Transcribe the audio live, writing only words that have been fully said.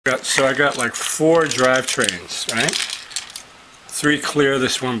So I got like 4 drivetrains, right? 3 clear,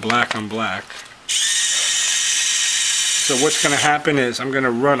 this one black on black. So what's going to happen is I'm going to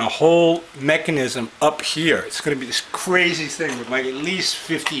run a whole mechanism up here. It's going to be this crazy thing with like at least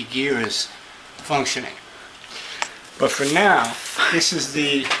 50 gears functioning. But for now, this is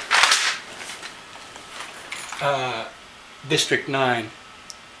the District 9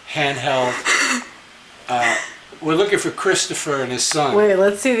 handheld. We're looking for Christopher and his son. Wait,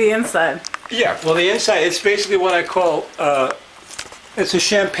 let's see the inside. Yeah, well the inside, it's basically what I call, it's a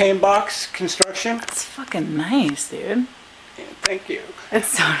champagne box construction. It's fucking nice, dude. Yeah, thank you.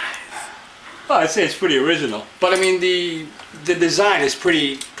 It's so nice. Well, I'd say it's pretty original. But I mean, the design is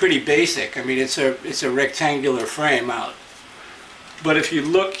pretty basic. I mean, it's a rectangular frame out. But if you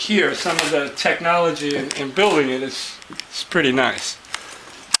look here, some of the technology in building it is pretty nice.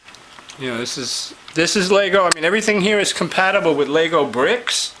 You know, this is Lego. I mean, everything here is compatible with Lego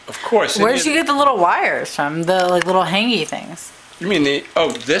bricks, of course. Where did you get the little wires from? The like little hangy things. You mean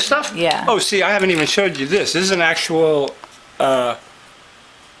this stuff? Yeah. Oh, see, I haven't even showed you this. This is an actual,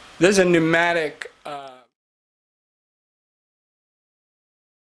 there's a pneumatic